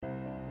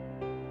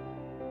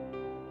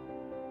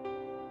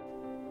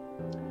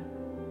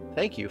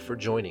Thank you for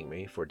joining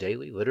me for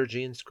Daily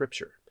Liturgy and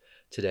Scripture.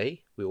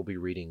 Today we will be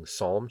reading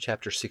Psalm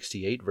chapter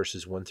 68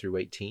 verses 1 through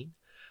 18,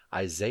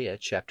 Isaiah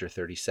chapter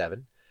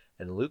 37,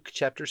 and Luke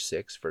chapter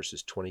 6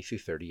 verses 20 through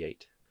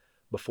 38.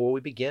 Before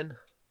we begin,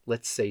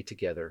 let's say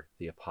together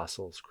the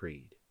Apostles'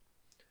 Creed.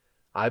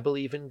 I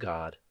believe in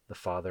God, the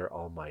Father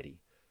Almighty,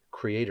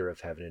 creator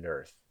of heaven and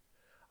earth.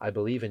 I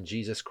believe in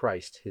Jesus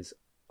Christ, his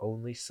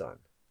only Son,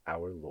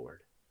 our Lord.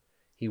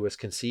 He was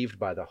conceived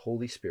by the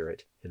Holy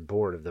Spirit and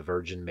born of the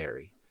Virgin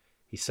Mary.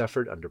 He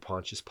suffered under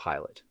Pontius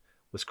Pilate,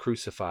 was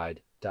crucified,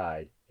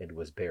 died, and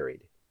was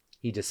buried.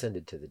 He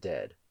descended to the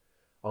dead.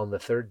 On the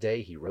third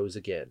day he rose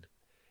again.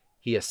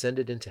 He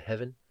ascended into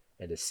heaven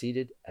and is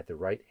seated at the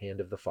right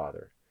hand of the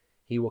Father.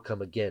 He will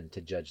come again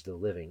to judge the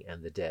living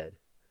and the dead.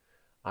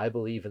 I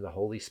believe in the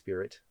Holy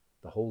Spirit,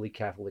 the Holy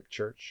Catholic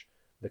Church,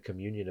 the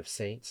communion of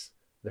saints,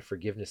 the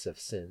forgiveness of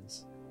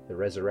sins, the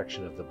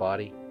resurrection of the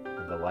body,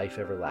 and the life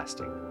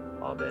everlasting.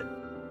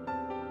 Amen.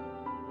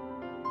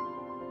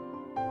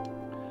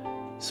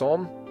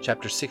 Psalm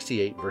chapter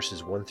 68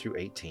 verses 1 through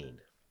 18.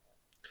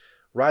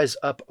 Rise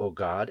up, O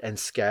God, and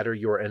scatter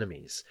your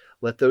enemies.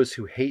 Let those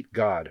who hate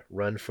God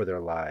run for their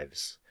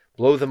lives.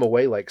 Blow them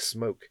away like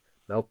smoke.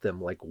 Melt them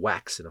like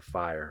wax in a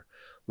fire.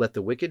 Let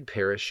the wicked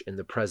perish in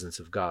the presence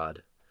of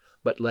God.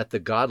 But let the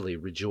godly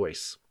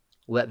rejoice.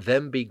 Let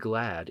them be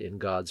glad in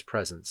God's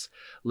presence.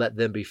 Let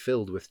them be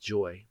filled with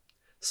joy.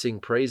 Sing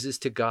praises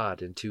to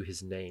God and to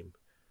his name.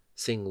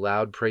 Sing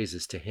loud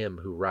praises to him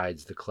who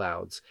rides the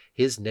clouds.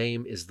 His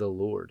name is the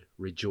Lord.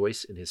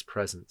 Rejoice in his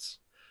presence.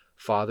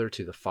 Father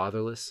to the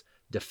fatherless,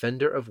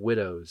 defender of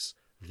widows,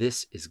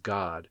 this is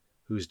God,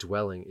 whose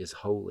dwelling is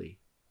holy.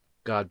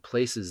 God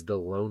places the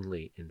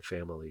lonely in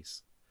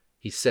families.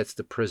 He sets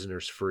the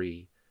prisoners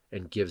free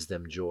and gives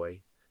them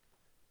joy.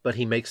 But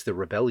he makes the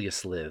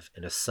rebellious live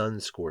in a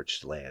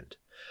sun-scorched land.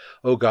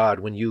 O God,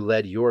 when you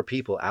led your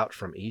people out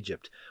from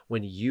Egypt,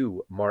 when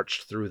you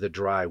marched through the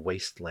dry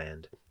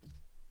wasteland,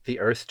 the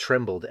earth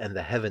trembled and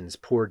the heavens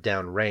poured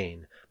down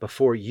rain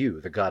before you,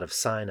 the God of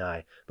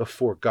Sinai,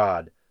 before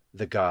God,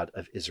 the God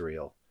of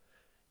Israel.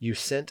 You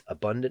sent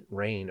abundant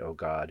rain, O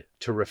God,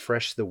 to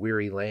refresh the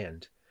weary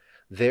land.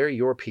 There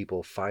your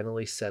people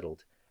finally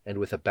settled, and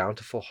with a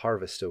bountiful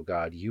harvest, O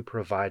God, you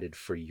provided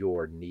for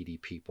your needy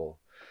people.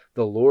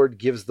 The Lord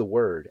gives the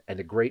word, and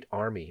a great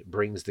army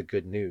brings the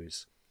good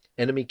news.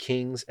 Enemy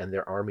kings and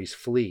their armies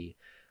flee,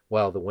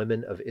 while the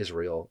women of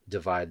Israel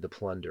divide the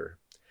plunder.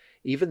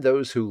 Even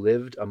those who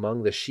lived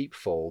among the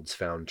sheepfolds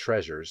found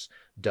treasures,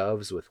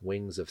 doves with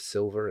wings of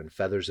silver and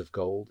feathers of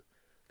gold.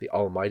 The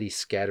Almighty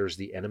scatters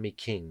the enemy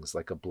kings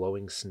like a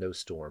blowing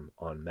snowstorm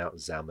on Mount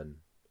Zalmon.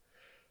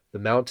 The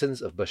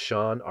mountains of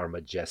Bashan are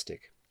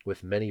majestic,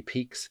 with many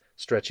peaks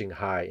stretching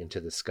high into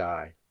the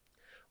sky.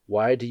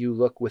 Why do you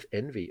look with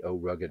envy, O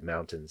rugged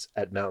mountains,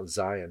 at Mount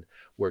Zion,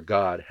 where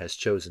God has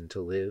chosen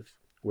to live,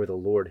 where the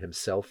Lord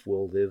himself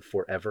will live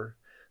forever?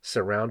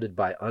 Surrounded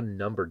by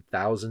unnumbered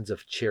thousands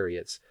of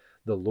chariots,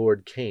 the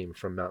Lord came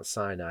from Mount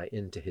Sinai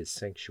into his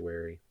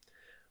sanctuary.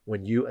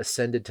 When you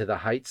ascended to the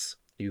heights,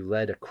 you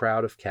led a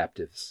crowd of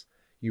captives.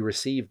 You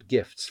received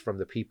gifts from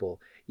the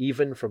people,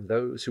 even from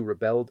those who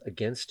rebelled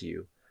against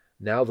you.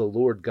 Now the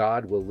Lord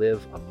God will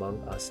live among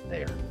us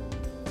there.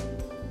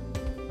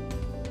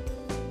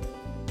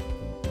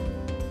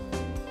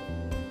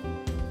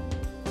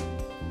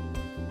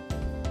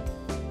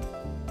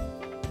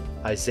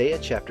 Isaiah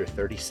chapter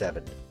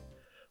 37.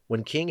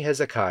 When King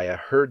Hezekiah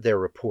heard their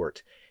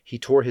report, he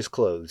tore his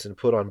clothes and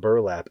put on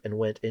burlap and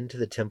went into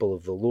the temple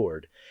of the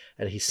Lord,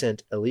 and he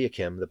sent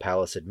Eliakim the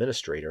palace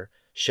administrator,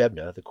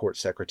 Shebna the court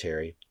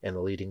secretary, and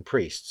the leading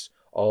priests,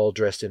 all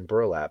dressed in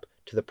burlap,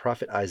 to the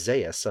prophet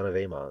Isaiah son of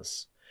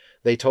Amoz.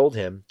 They told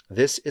him,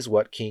 "This is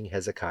what King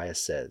Hezekiah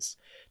says.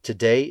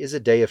 Today is a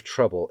day of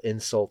trouble,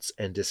 insults,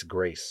 and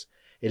disgrace.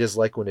 It is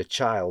like when a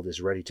child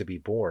is ready to be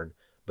born,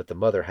 but the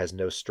mother has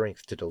no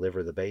strength to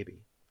deliver the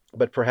baby.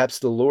 But perhaps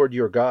the Lord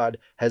your God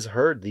has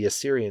heard the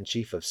Assyrian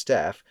chief of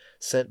staff,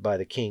 sent by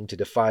the king to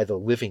defy the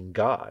living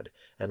God,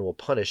 and will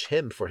punish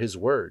him for his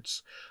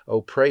words.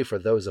 Oh, pray for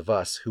those of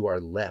us who are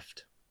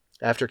left."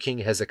 After King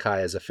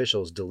Hezekiah's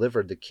officials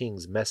delivered the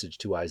king's message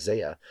to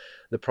Isaiah,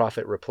 the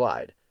prophet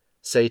replied,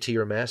 "Say to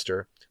your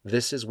master,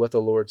 this is what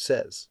the Lord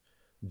says.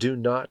 Do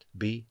not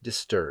be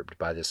disturbed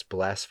by this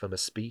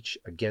blasphemous speech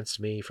against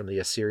me from the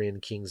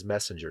Assyrian king's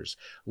messengers.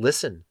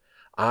 Listen,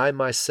 I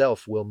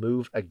myself will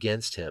move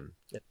against him,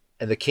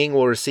 and the king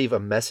will receive a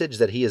message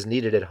that he is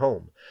needed at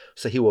home,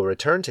 so he will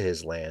return to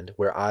his land,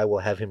 where I will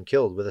have him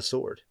killed with a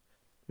sword."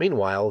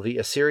 Meanwhile, the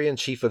Assyrian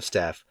chief of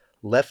staff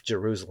left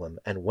Jerusalem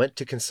and went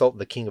to consult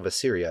the king of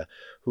Assyria,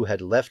 who had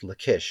left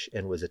Lachish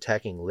and was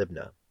attacking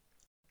Libnah.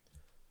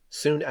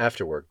 Soon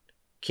afterward,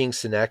 King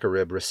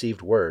Sennacherib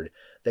received word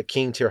that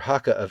King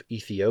Tirhakah of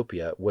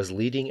Ethiopia was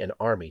leading an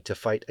army to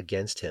fight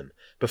against him.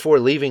 Before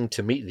leaving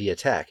to meet the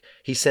attack,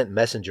 he sent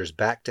messengers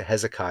back to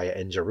Hezekiah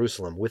in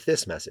Jerusalem with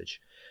this message.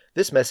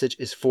 This message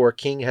is for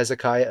King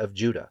Hezekiah of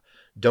Judah.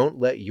 Don't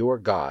let your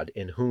God,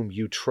 in whom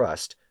you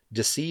trust,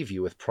 deceive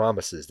you with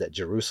promises that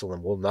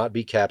Jerusalem will not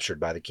be captured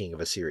by the king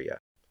of Assyria.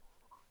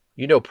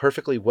 You know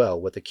perfectly well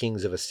what the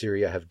kings of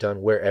Assyria have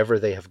done wherever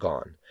they have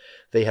gone.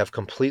 They have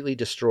completely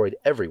destroyed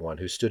everyone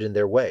who stood in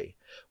their way.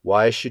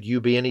 Why should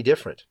you be any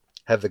different?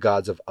 Have the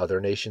gods of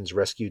other nations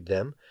rescued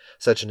them,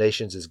 such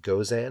nations as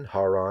Gozan,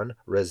 Haran,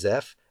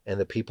 Rezeph, and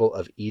the people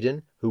of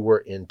Eden who were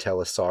in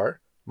Telassar?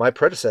 My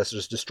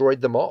predecessors destroyed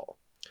them all.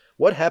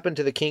 What happened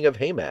to the king of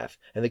Hamath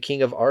and the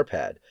king of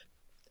Arpad?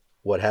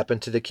 What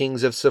happened to the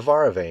kings of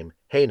Sepharvaim,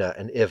 Hena,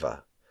 and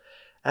Ivah?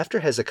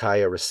 After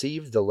Hezekiah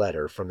received the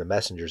letter from the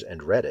messengers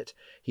and read it,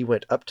 he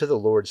went up to the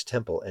Lord's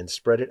temple and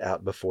spread it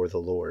out before the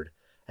Lord.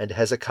 And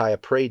Hezekiah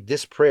prayed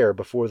this prayer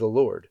before the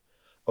Lord: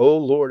 O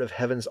Lord of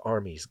heaven's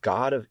armies,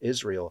 God of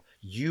Israel,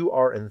 you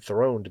are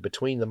enthroned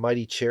between the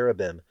mighty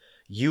cherubim.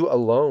 You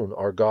alone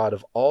are God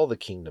of all the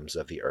kingdoms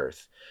of the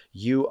earth.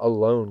 You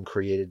alone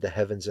created the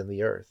heavens and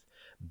the earth.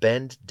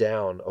 Bend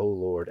down, O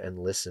Lord, and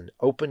listen.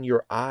 Open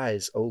your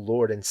eyes, O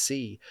Lord, and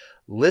see.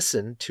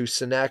 Listen to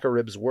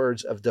Sennacherib's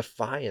words of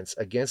defiance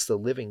against the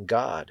living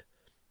God.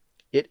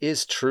 It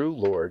is true,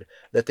 Lord,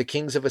 that the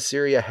kings of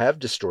Assyria have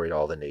destroyed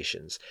all the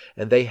nations,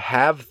 and they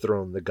have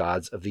thrown the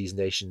gods of these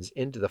nations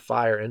into the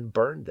fire and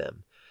burned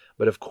them.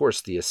 But of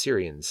course the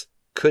Assyrians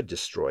could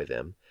destroy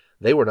them.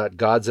 They were not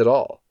gods at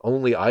all,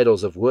 only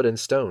idols of wood and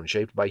stone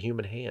shaped by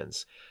human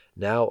hands.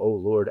 Now, O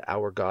Lord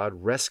our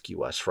God,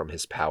 rescue us from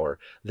his power.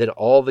 Then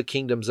all the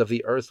kingdoms of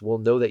the earth will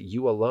know that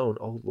you alone,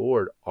 O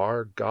Lord,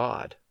 are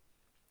God.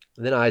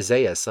 Then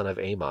Isaiah, son of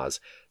Amoz,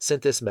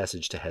 sent this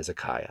message to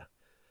Hezekiah.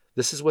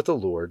 This is what the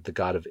Lord, the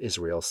God of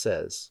Israel,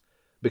 says.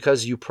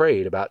 Because you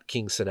prayed about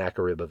King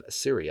Sennacherib of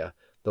Assyria,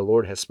 the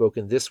Lord has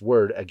spoken this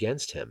word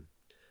against him.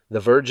 The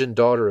virgin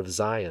daughter of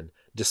Zion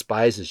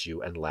despises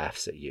you and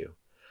laughs at you.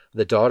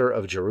 The daughter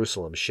of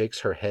Jerusalem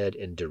shakes her head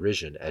in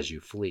derision as you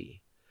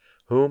flee.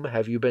 Whom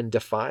have you been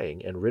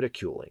defying and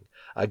ridiculing?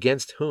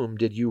 Against whom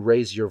did you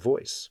raise your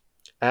voice?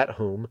 At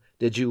whom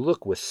did you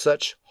look with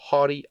such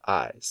haughty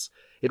eyes?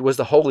 It was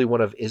the Holy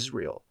One of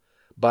Israel.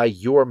 By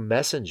your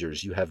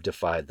messengers you have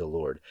defied the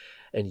Lord,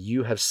 and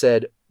you have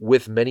said,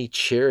 with many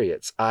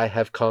chariots I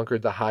have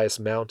conquered the highest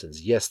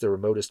mountains, yes, the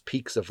remotest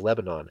peaks of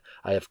Lebanon.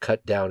 I have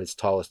cut down its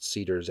tallest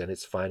cedars and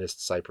its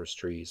finest cypress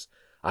trees.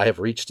 I have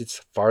reached its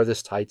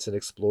farthest heights and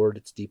explored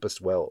its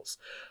deepest wells.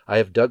 I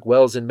have dug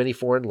wells in many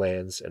foreign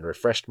lands and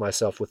refreshed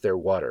myself with their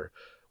water.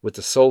 With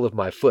the sole of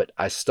my foot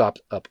I stopped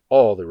up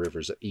all the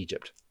rivers of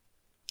Egypt.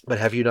 But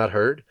have you not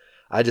heard?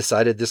 I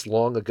decided this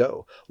long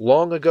ago.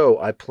 Long ago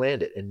I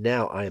planned it, and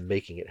now I am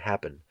making it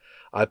happen.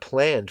 I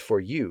planned for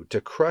you to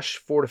crush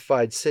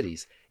fortified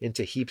cities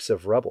into heaps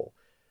of rubble.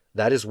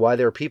 That is why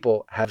their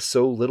people have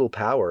so little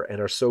power and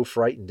are so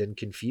frightened and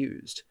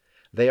confused.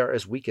 They are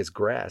as weak as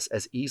grass,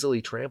 as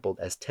easily trampled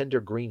as tender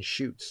green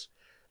shoots.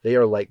 They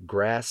are like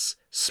grass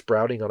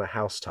sprouting on a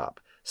housetop,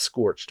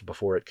 scorched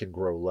before it can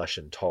grow lush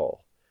and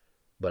tall.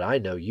 But I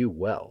know you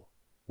well,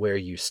 where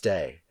you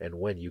stay and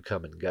when you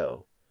come and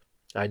go.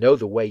 I know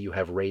the way you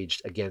have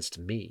raged against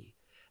me,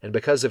 and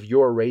because of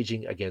your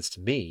raging against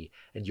me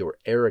and your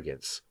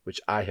arrogance, which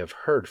I have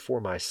heard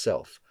for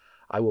myself,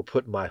 I will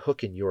put my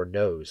hook in your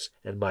nose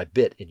and my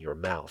bit in your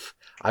mouth.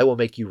 I will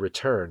make you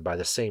return by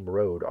the same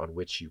road on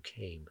which you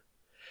came.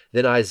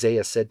 Then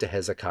Isaiah said to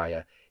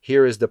Hezekiah,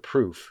 Here is the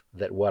proof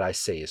that what I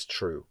say is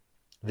true.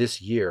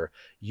 This year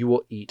you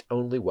will eat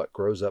only what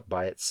grows up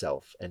by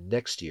itself, and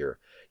next year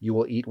you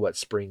will eat what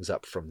springs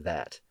up from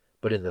that.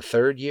 But in the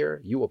third year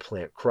you will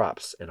plant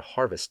crops and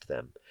harvest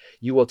them.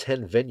 You will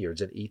tend vineyards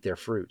and eat their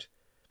fruit.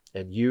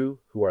 And you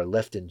who are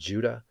left in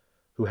Judah,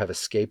 who have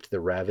escaped the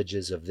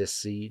ravages of this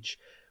siege,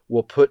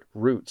 will put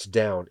roots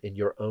down in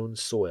your own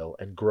soil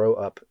and grow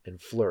up and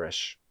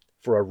flourish.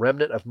 For a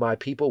remnant of my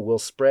people will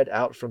spread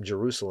out from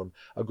Jerusalem,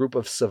 a group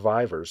of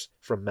survivors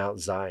from Mount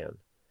Zion.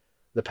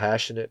 The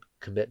passionate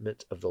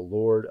commitment of the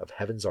Lord of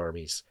heaven's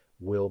armies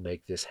will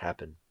make this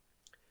happen.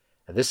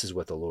 And this is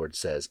what the Lord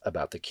says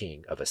about the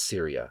king of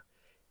Assyria.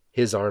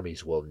 His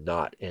armies will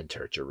not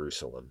enter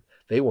Jerusalem.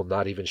 They will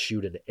not even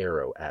shoot an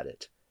arrow at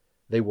it.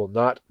 They will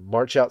not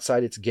march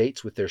outside its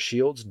gates with their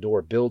shields,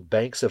 nor build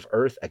banks of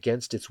earth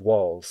against its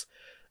walls.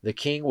 The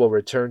king will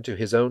return to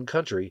his own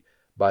country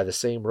by the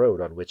same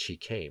road on which he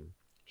came.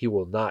 He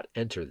will not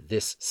enter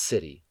this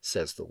city,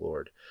 says the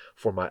Lord.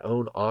 For my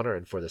own honor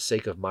and for the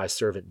sake of my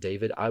servant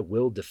David, I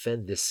will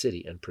defend this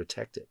city and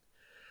protect it.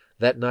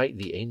 That night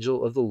the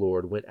angel of the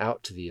Lord went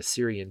out to the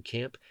Assyrian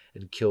camp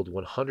and killed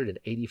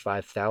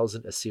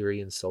 185,000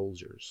 Assyrian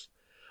soldiers.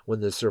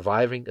 When the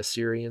surviving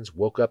Assyrians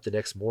woke up the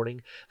next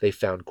morning, they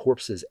found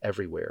corpses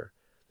everywhere.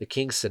 The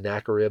king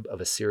Sennacherib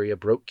of Assyria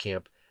broke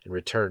camp and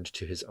returned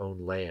to his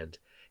own land.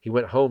 He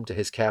went home to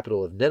his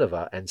capital of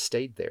Nineveh and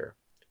stayed there.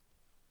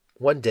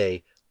 One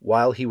day,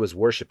 while he was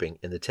worshipping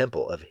in the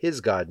temple of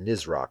his god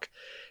Nisroch,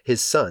 his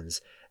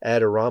sons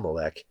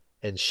Adaramelech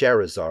and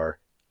Sharezer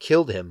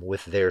killed him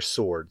with their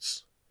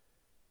swords.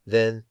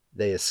 Then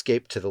they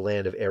escaped to the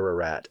land of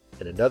Ararat,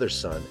 and another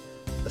son,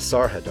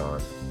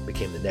 Esarhaddon,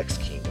 became the next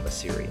king of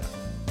Assyria.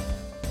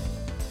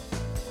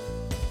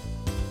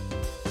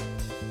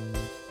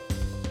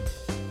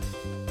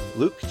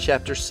 Luke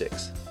chapter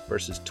 6,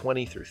 verses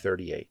 20 through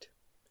 38.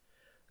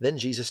 Then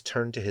Jesus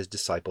turned to his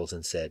disciples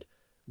and said,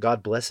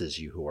 God blesses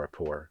you who are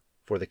poor,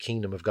 for the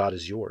kingdom of God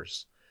is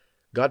yours.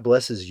 God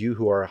blesses you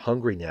who are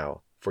hungry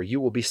now, for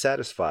you will be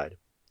satisfied.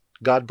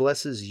 God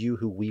blesses you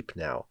who weep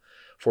now,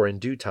 for in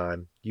due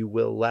time you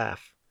will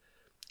laugh.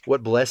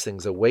 What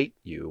blessings await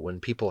you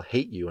when people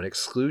hate you and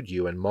exclude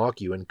you and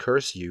mock you and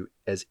curse you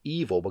as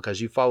evil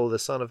because you follow the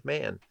Son of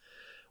Man.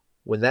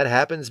 When that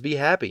happens, be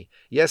happy.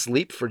 Yes,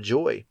 leap for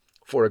joy,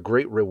 for a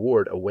great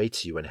reward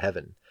awaits you in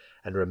heaven.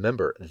 And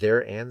remember,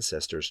 their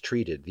ancestors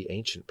treated the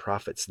ancient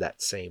prophets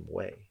that same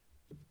way.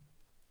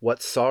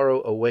 What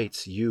sorrow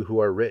awaits you who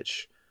are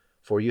rich,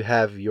 for you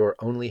have your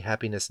only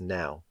happiness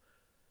now.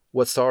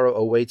 What sorrow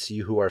awaits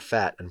you who are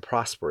fat and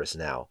prosperous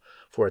now,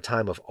 for a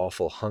time of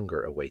awful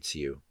hunger awaits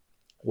you.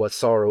 What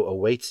sorrow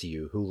awaits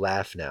you who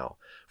laugh now,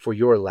 for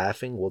your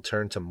laughing will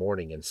turn to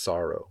mourning and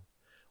sorrow.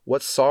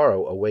 What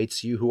sorrow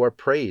awaits you who are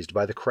praised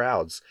by the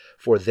crowds,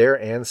 for their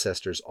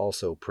ancestors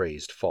also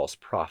praised false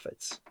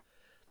prophets.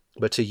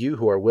 But to you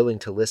who are willing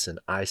to listen,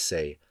 I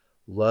say,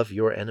 love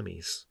your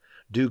enemies.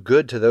 Do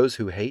good to those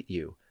who hate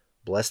you.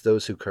 Bless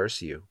those who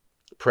curse you.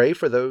 Pray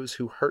for those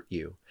who hurt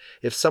you.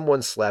 If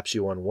someone slaps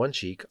you on one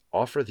cheek,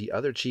 offer the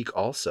other cheek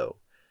also.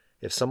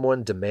 If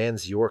someone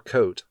demands your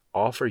coat,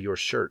 offer your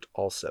shirt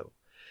also.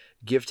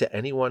 Give to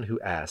anyone who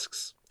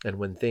asks, and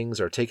when things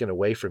are taken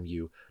away from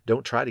you,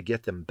 don't try to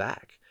get them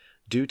back.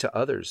 Do to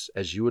others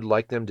as you would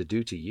like them to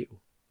do to you.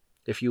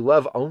 If you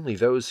love only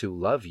those who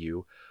love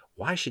you,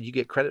 why should you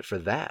get credit for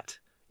that?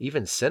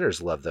 Even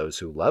sinners love those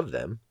who love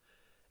them.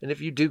 And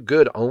if you do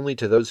good only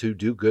to those who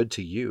do good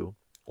to you,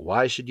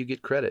 why should you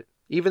get credit?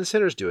 Even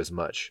sinners do as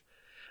much.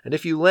 And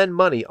if you lend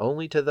money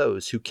only to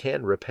those who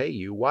can repay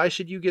you, why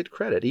should you get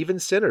credit? Even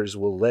sinners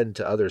will lend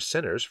to other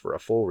sinners for a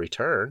full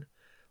return.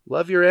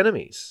 Love your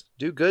enemies.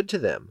 Do good to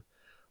them.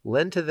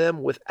 Lend to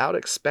them without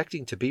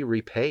expecting to be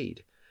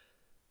repaid.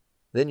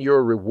 Then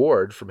your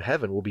reward from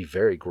heaven will be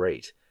very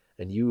great,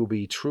 and you will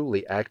be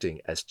truly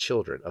acting as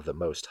children of the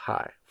Most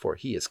High, for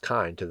He is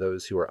kind to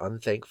those who are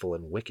unthankful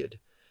and wicked.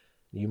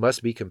 You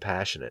must be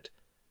compassionate,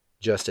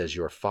 just as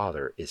your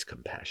Father is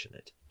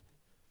compassionate.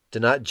 Do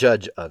not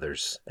judge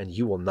others, and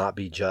you will not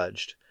be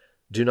judged.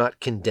 Do not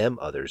condemn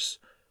others,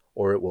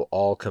 or it will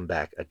all come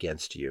back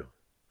against you.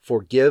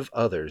 Forgive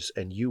others,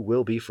 and you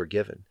will be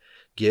forgiven.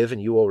 Give,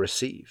 and you will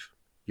receive.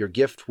 Your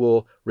gift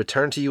will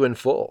return to you in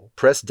full,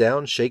 pressed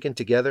down, shaken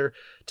together,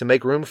 to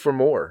make room for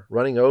more,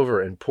 running over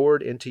and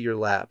poured into your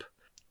lap.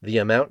 The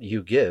amount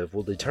you give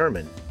will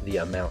determine the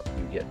amount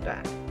you get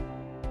back.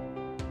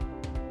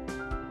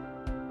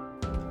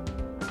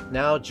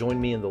 Now join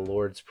me in the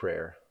Lord's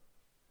Prayer.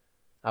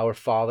 Our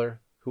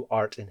Father, who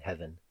art in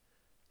heaven,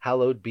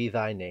 hallowed be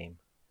thy name.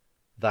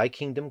 Thy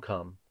kingdom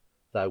come,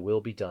 thy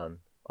will be done,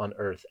 on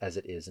earth as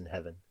it is in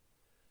heaven.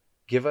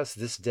 Give us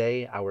this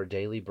day our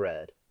daily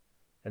bread,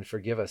 and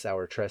forgive us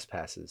our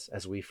trespasses,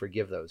 as we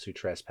forgive those who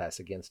trespass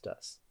against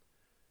us.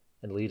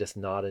 And lead us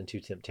not into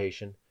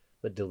temptation,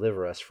 but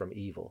deliver us from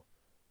evil.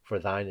 For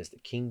thine is the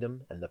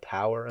kingdom, and the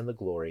power, and the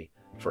glory,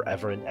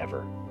 forever and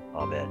ever.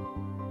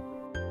 Amen.